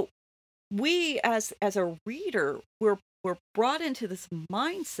so we, as a reader, we're we're brought into this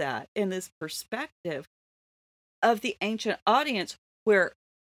mindset and this perspective of the ancient audience where,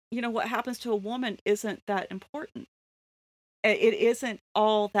 what happens to a woman isn't that important. It isn't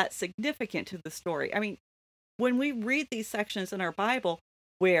all that significant to the story. I mean, when we read these sections in our Bible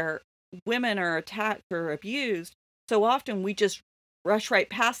where women are attacked or abused, so often we just rush right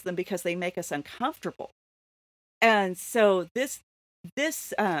past them because they make us uncomfortable. And so this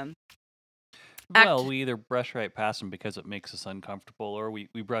Well, act we either brush right past them because it makes us uncomfortable, or we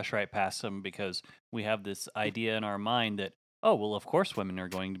brush right past them because we have this idea in our mind that, oh, well, of course women are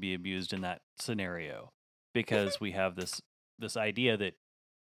going to be abused in that scenario Mhm. because we have this idea that,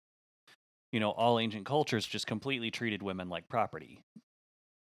 all ancient cultures just completely treated women like property.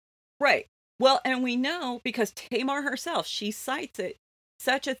 Right. Well, and we know because Tamar herself, she cites it.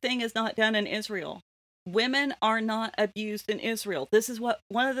 Such a thing is not done in Israel. Women are not abused in Israel. This is one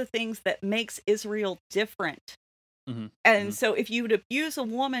of the things that makes Israel different. Hmm. And Hmm. so if you would abuse a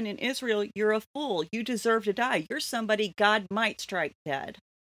woman in Israel, you're a fool. You deserve to die. You're somebody God might strike dead.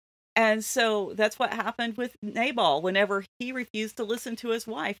 And so that's what happened with Nabal whenever he refused to listen to his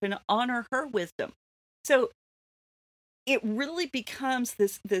wife and honor her wisdom. So it really becomes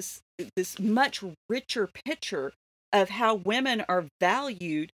this much richer picture of how women are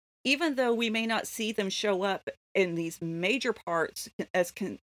valued, even though we may not see them show up in these major parts as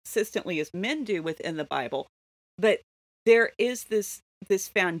consistently as men do within the Bible. But there is this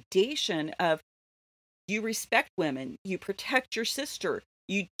foundation of you respect women, you protect your sister,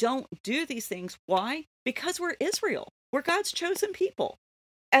 you don't do these things. Why? Because we're Israel. We're God's chosen people.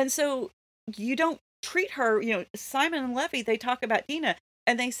 And so you don't treat her, Simon and Levy, they talk about Dina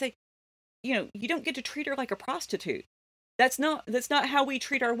and they say, you don't get to treat her like a prostitute. That's not how we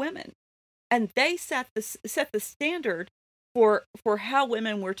treat our women. And they set the standard for how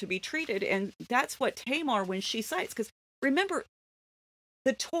women were to be treated. And that's what Tamar, when she cites, because remember,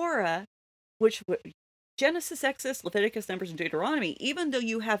 the Torah, which Genesis, Exodus, Leviticus, Numbers, and Deuteronomy, even though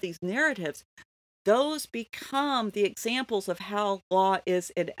you have these narratives, those become the examples of how law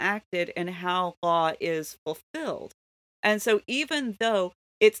is enacted and how law is fulfilled. And so even though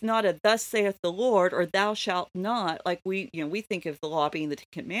it's not a thus saith the Lord or thou shalt not, like we think of the law being the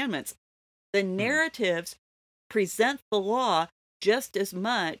Commandments, the Hmm. narratives present the law just as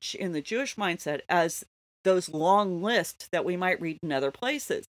much in the Jewish mindset as those long lists that we might read in other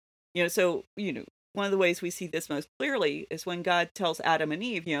places. So, one of the ways we see this most clearly is when God tells Adam and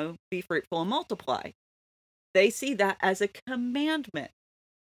Eve, be fruitful and multiply. They see that as a commandment.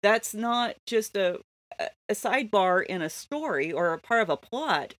 That's not just a sidebar in a story or a part of a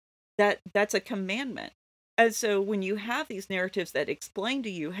plot. That's a commandment. And so when you have these narratives that explain to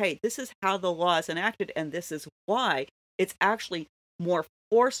you, hey, this is how the law is enacted and this is why, it's actually more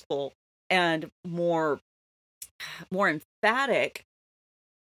forceful and more emphatic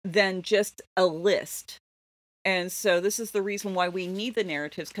than just a list. And so this is the reason why we need the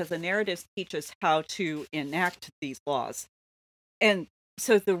narratives, because the narratives teach us how to enact these laws. And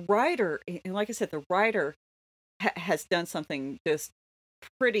so the writer, and like I said, the writer has done something just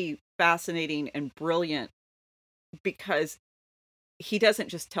pretty fascinating and brilliant, because he doesn't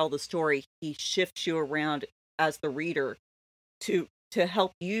just tell the story, he shifts you around as the reader to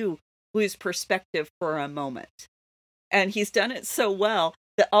help you lose perspective for a moment. And he's done it so well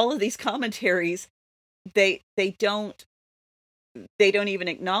that all of these commentaries, they they don't they don't even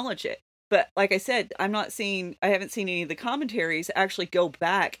acknowledge it. But like I said, I haven't seen any of the commentaries actually go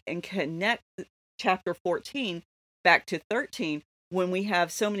back and connect chapter 14 back to 13 when we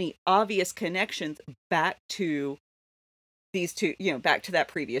have so many obvious connections back to these two, back to that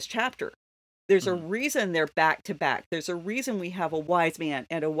previous chapter. There's a Hmm. reason they're back to back. There's a reason we have a wise man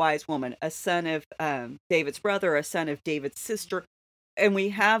and a wise woman, a son of David's brother, a son of David's sister, and we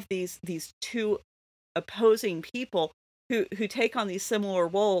have these two opposing people who take on these similar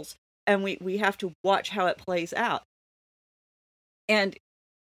roles, and we have to watch how it plays out. And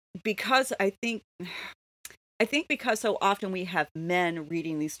because I think because so often we have men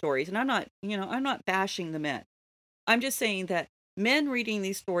reading these stories, and I'm not bashing the men. I'm just saying that men reading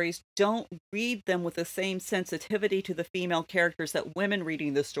these stories don't read them with the same sensitivity to the female characters that women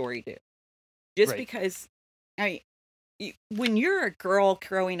reading the story do. Just Right. because, I when you're a girl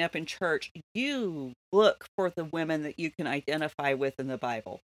growing up in church, you look for the women that you can identify with in the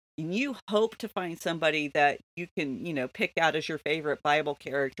Bible. And you hope to find somebody that you can, pick out as your favorite Bible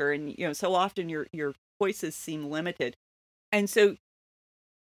character. And, so often your choices seem limited. And so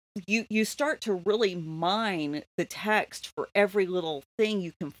you start to really mine the text for every little thing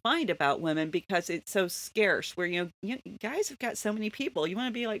you can find about women because it's so scarce, where guys have got so many people. You want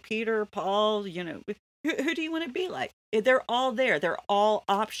to be like Peter, Paul, Who do you want to be like? They're all there. They're all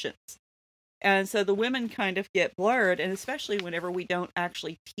options. And so the women kind of get blurred, and especially whenever we don't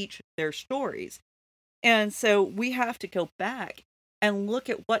actually teach their stories. And so we have to go back and look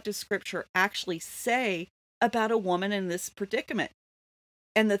at what does scripture actually say about a woman in this predicament.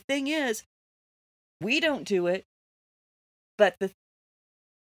 And the thing is, we don't do it, but the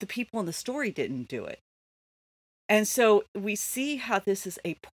people in the story didn't do it. And so we see how this is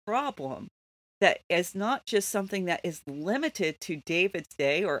a problem that is not just something that is limited to David's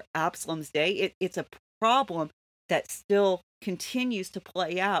day or Absalom's day. It's a problem that still continues to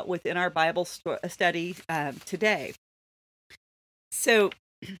play out within our Bible study today. So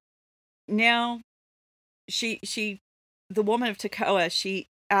now the woman of Tekoa, she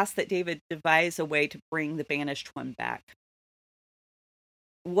asked that David devise a way to bring the banished one back.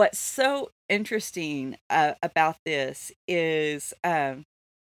 What's so interesting about this is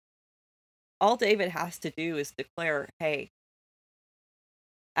all David has to do is declare, hey,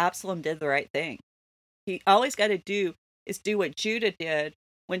 Absalom did the right thing. All he's got to do is do what Judah did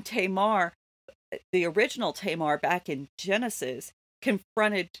when Tamar, the original Tamar back in Genesis,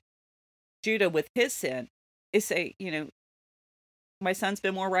 confronted Judah with his sin, is say, my son's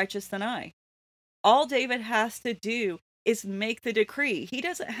been more righteous than I. All David has to do is make the decree. He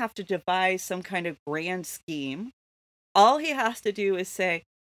doesn't have to devise some kind of grand scheme. All he has to do is say,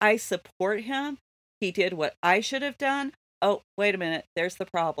 I support him. He did what I should have done. Oh, wait a minute. There's the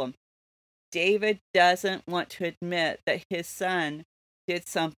problem. David doesn't want to admit that his son did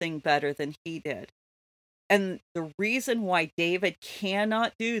something better than he did. And the reason why David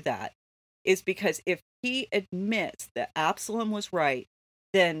cannot do that is because if he admits that Absalom was right,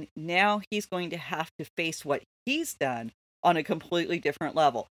 then now he's going to have to face what he's done on a completely different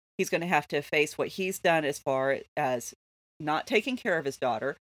level. He's going to have to face what he's done as far as not taking care of his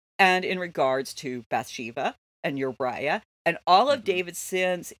daughter, and in regards to Bathsheba and Uriah, and all of David's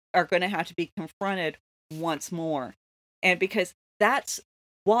sins are going to have to be confronted once more. And because that's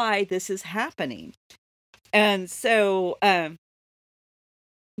why this is happening. And so,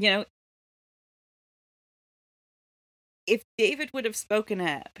 if David would have spoken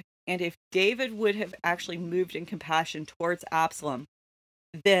up, and if David would have actually moved in compassion towards Absalom,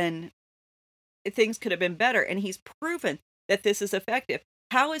 then things could have been better. And he's proven that this is effective.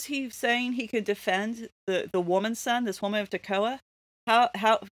 How is he saying he could defend the woman's son, this woman of Tekoa?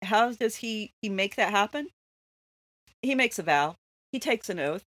 How does he make that happen? He makes a vow. He takes an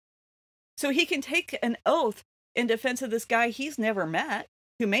oath. So he can take an oath in defense of this guy he's never met,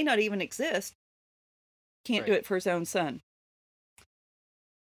 who may not even exist. Can't do it for his own son.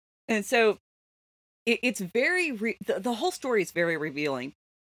 And so it's very the whole story is very revealing.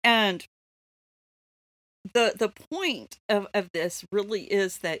 And the point of this really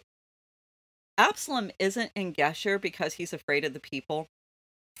is that Absalom isn't in Geshur because he's afraid of the people.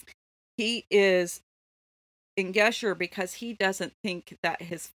 He is in Geshur because he doesn't think that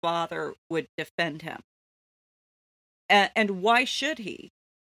his father would defend him. And why should he?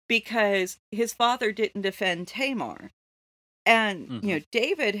 Because his father didn't defend Tamar. And,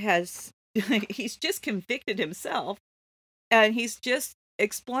 David he's just convicted himself, and he's just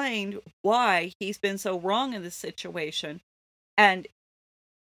explained why he's been so wrong in this situation. And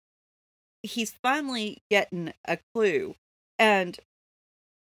he's finally getting a clue. And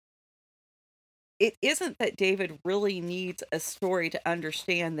it isn't that David really needs a story to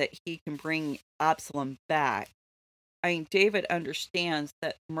understand that he can bring Absalom back. I mean, David understands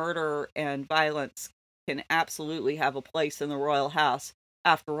that murder and violence can absolutely have a place in the royal house.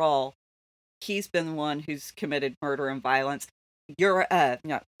 After all, he's been the one who's committed murder and violence.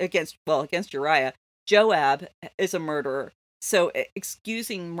 Against Uriah. Joab is a murderer. So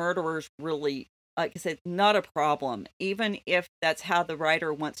excusing murderers really, like I said, not a problem. Even if that's how the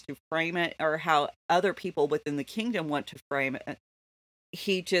writer wants to frame it, or how other people within the kingdom want to frame it,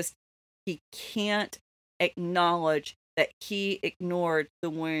 he can't acknowledge that he ignored the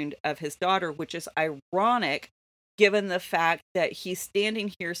wound of his daughter, which is ironic given the fact that he's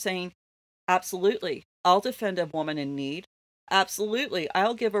standing here saying, absolutely, I'll defend a woman in need. Absolutely,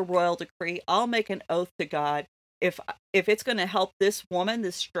 I'll give a royal decree. I'll make an oath to God. If it's going to help this woman,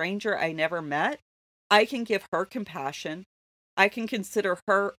 this stranger I never met, I can give her compassion. I can consider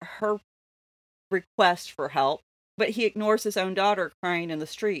her request for help. But he ignores his own daughter crying in the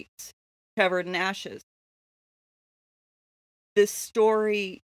streets, covered in ashes. This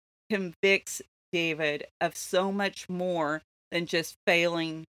story convicts David of so much more than just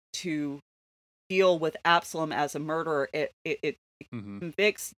failing to deal with Absalom as a murderer. It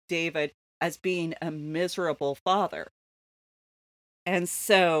convicts David as being a miserable father. And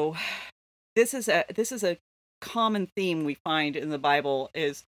so this is a common theme we find in the Bible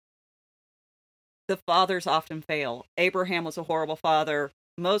is the fathers often fail. Abraham was a horrible father.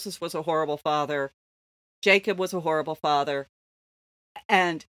 Moses was a horrible father. Jacob was a horrible father.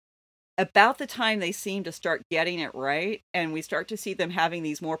 And about the time they seem to start getting it right, and we start to see them having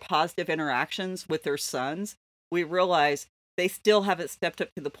these more positive interactions with their sons, we realize they still haven't stepped up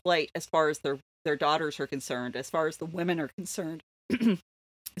to the plate as far as their daughters are concerned, as far as the women are concerned.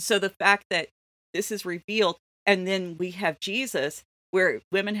 So the fact that this is revealed, and then we have Jesus, where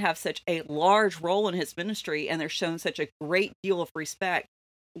women have such a large role in his ministry, and they're shown such a great deal of respect.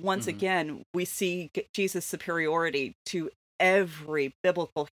 Once again, we see Jesus' superiority to every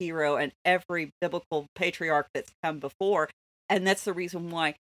biblical hero and every biblical patriarch that's come before. And that's the reason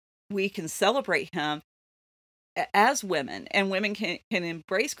why we can celebrate him as women, and women can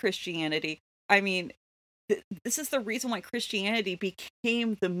embrace Christianity. I mean, this is the reason why Christianity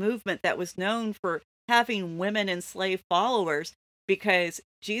became the movement that was known for having women enslaved followers, because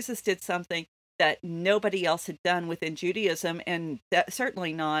Jesus did something that nobody else had done within Judaism, and that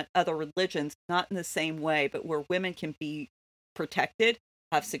certainly not other religions, not in the same way, but where women can be protected,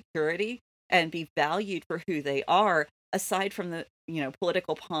 have security, and be valued for who they are, aside from the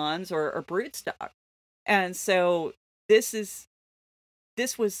political pawns or broodstock. And so this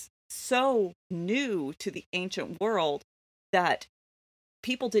was so new to the ancient world that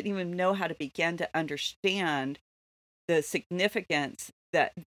people didn't even know how to begin to understand the significance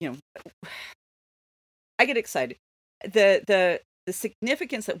that, I get excited. The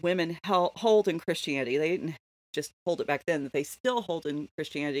significance that women hold in Christianity, they didn't just hold it back then, that they still hold in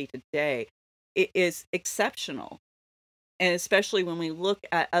Christianity today, it is exceptional. And especially when we look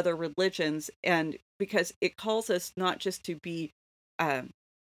at other religions, and because it calls us not just to be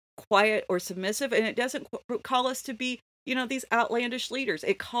quiet or submissive, and it doesn't call us to be, these outlandish leaders.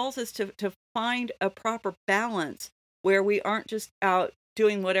 It calls us to find a proper balance where we aren't just out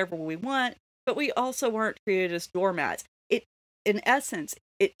doing whatever we want, but we also aren't treated as doormats. In essence,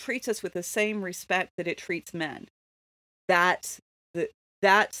 it treats us with the same respect that it treats men. That's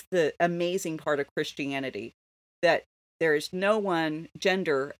the amazing part of Christianity, that there is no one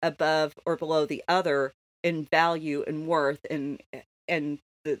gender above or below the other in value and worth and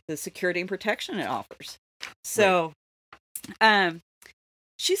the security and protection it offers. So,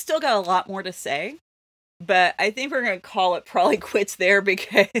 she's still got a lot more to say, but I think we're going to call it probably quits there,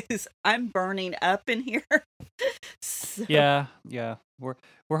 because I'm burning up in here. So. Yeah.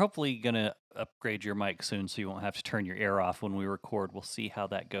 We're hopefully going to upgrade your mic soon, so you won't have to turn your air off when we record. We'll see how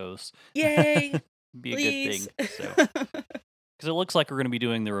that goes. Yay! Be Please. A good thing. So, because it looks like we're going to be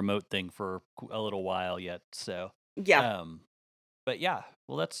doing the remote thing for a little while yet. So yeah. But yeah,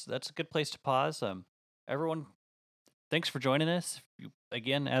 well, that's a good place to pause. Everyone, thanks for joining us.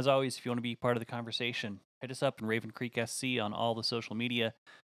 Again, as always, if you want to be part of the conversation, hit us up in Raven Creek SC on all the social media,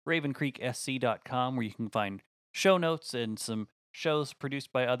 ravencreeksc.com, where you can find show notes and some shows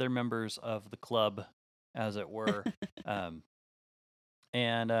produced by other members of the club, as it were.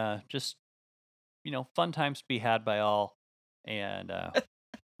 And just, fun times to be had by all. And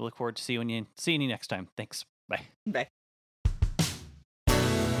we look forward to seeing you next time. Thanks. Bye. Bye.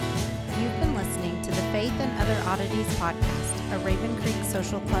 You've been listening to the Faith and Other Oddities podcast, a Raven Creek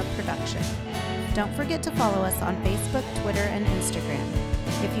Social Club production. Don't forget to follow us on Facebook, Twitter, and Instagram.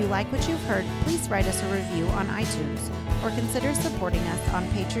 If you like what you've heard, please write us a review on iTunes or consider supporting us on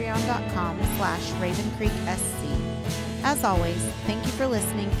patreon.com/RavenCreekSC. As always, thank you for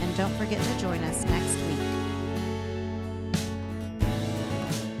listening, and don't forget to join us next week.